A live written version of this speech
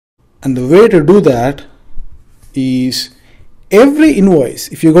And the way to do that is every invoice,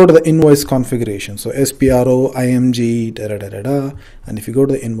 if you go to the invoice configuration, so SPRO, IMG, and if you go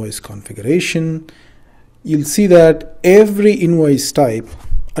to the invoice configuration, you'll see that every invoice type,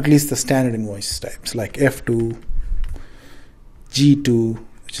 at least the standard invoice types like F2, G2,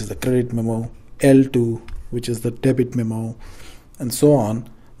 which is the credit memo, L2, which is the debit memo, and so on,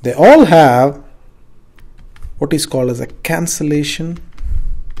 they all have what is called as a cancellation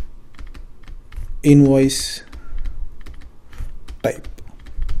invoice type.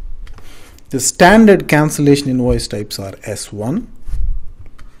 The standard cancellation invoice types are S1,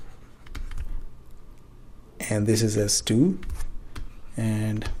 and this is S2,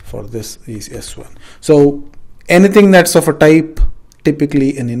 and for this is S1. So anything that's of a type,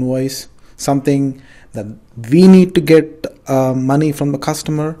 typically an invoice, something that we need to get money from the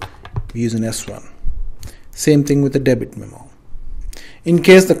customer, we use an S1. Same thing with the debit memo. In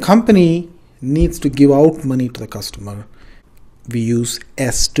case the company needs to give out money to the customer, we use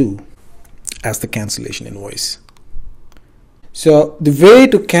S2 as the cancellation invoice. So the way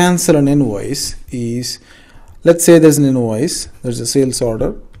to cancel an invoice is, let's say there's an invoice, there's a sales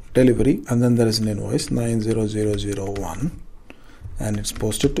order, delivery, and then there is an invoice 90001, and it's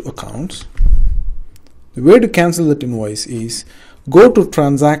posted to accounts. The way to cancel that invoice is go to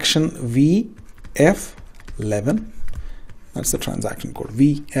transaction VF11. That's the transaction code,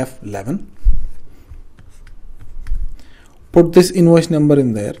 VF11. Put this invoice number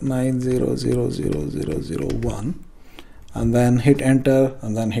in there, 9000001, and then hit enter,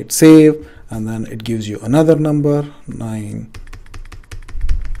 and then hit save, and then it gives you another number, 9,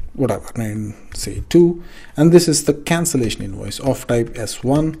 and this is the cancellation invoice of type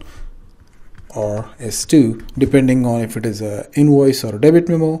S1 or S2, depending on if it is an invoice or a debit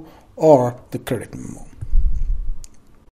memo or the credit memo.